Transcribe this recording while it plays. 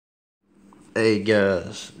Hey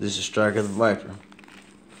guys, this is Stryker the Viper.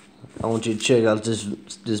 I want you to check out this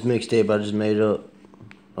mixtape I just made up.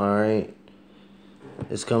 Alright?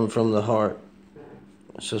 It's coming from the heart.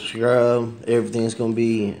 Subscribe. Everything's gonna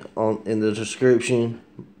be in the description.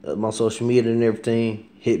 My social media and everything.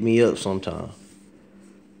 Hit me up sometime.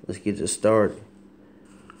 Let's get this started.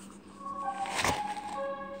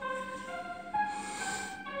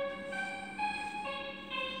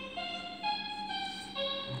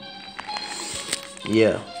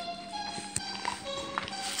 Yeah.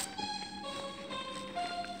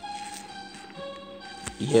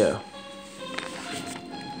 Yeah.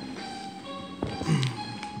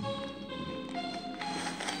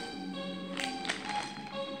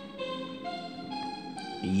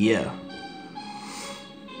 Yeah.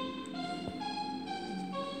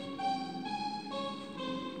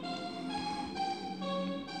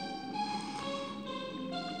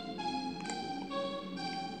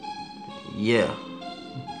 Yeah.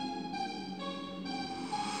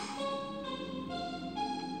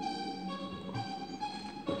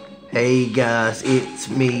 Hey guys, it's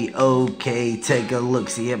me, okay. Take a look,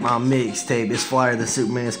 see at my mixtape. It's flyer than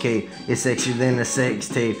Superman's cape. It's sexier than a sex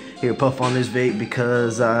tape. Here, puff on this vape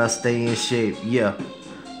because I stay in shape. Yeah,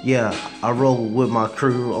 I roll with my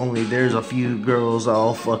crew. Only there's a few girls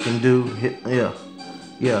I'll fucking do.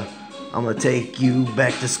 Yeah, I'ma take you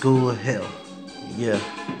back to school. Hell, yeah.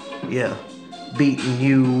 Beating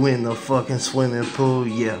you in the fucking swimming pool.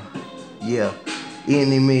 Yeah.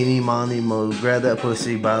 Eeny, meeny, miny, mo. Grab that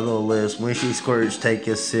pussy by the lips. When she squirts, take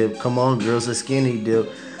a sip. Come on, girls, a skinny dip.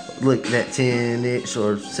 Look at that 10-inch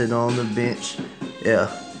or sit on the bench. Yeah,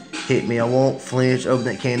 hit me, I won't flinch. Open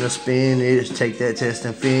that can of spinach. Take that test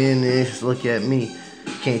and finish. Look at me.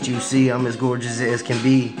 Can't you see I'm as gorgeous as can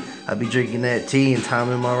be? I be drinking that tea and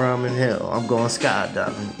timing my rhyme in hell. I'm going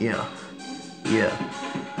skydiving. Yeah.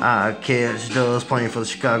 I catch doves playing for the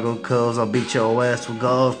Chicago Cubs. I'll beat your ass with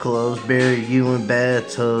golf clubs, bury you in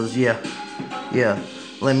bathtubs. Yeah.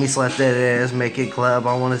 Let me slap that ass, make it clap.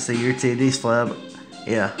 I wanna see your titties flap.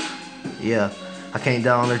 Yeah. I came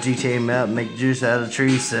down on the GTA map, make juice out of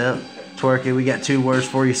tree sap. Twerk it, we got 2 words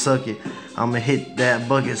for you, suck it. I'ma hit that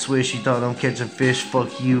bucket swish. You thought I'm catching fish?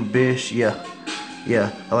 Fuck you, bitch.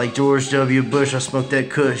 Yeah. I like George W. Bush. I smoke that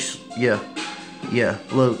kush. Yeah,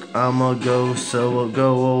 look, I'ma go, so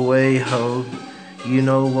go away, ho. You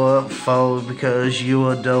know what, fold, because you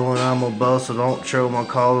a dough and I'm a boss, so don't throw my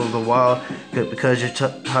call to the wall, because your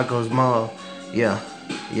taco's mall. Yeah.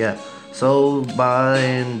 So bye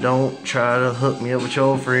and don't try to hook me up with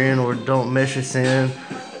your friend, or don't mess your sin.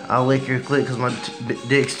 I'll lick your clit because my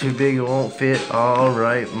dick's too big, it won't fit.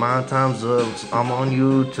 Alright, my time's up, I'm on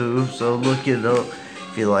YouTube, so look it up.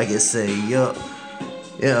 If you like it, say yup.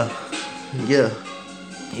 Yeah.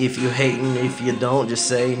 If you hating, if you don't, just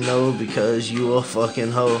say no because you a fucking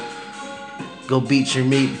hoe. Go beat your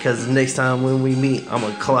meat because the next time when we meet,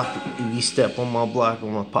 I'ma clock you. If you step on my block,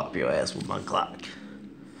 I'm gonna pop your ass with my Glock.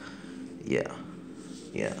 Yeah.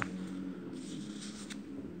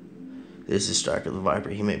 This is Stryker the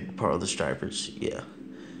Viper. He may be part of the Stripers. Yeah.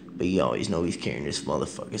 But you always know he's carrying this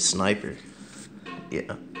motherfucking sniper.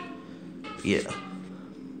 Yeah.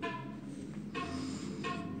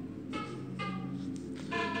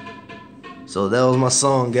 So that was my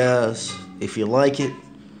song, guys. If you like it,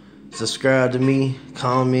 subscribe to me,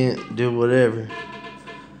 comment, do whatever.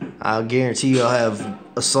 I'll guarantee you I'll have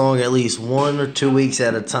a song at least 1 or 2 weeks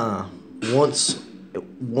at a time.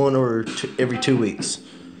 Every 2 weeks.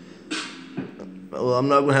 Well, I'm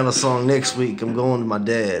not going to have a song next week. I'm going to my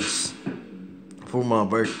dad's for my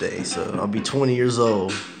birthday. So I'll be 20 years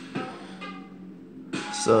old.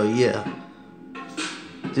 So yeah.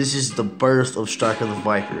 This is the birth of Stryker the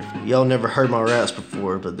Viper. Y'all never heard my raps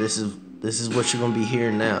before, but this is what you're gonna be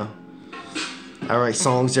hearing now. I write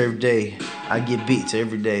songs every day. I get beats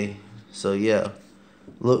every day. So yeah,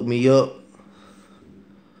 look me up.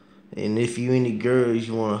 And if you any girls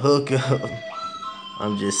you wanna hook up,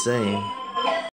 I'm just saying.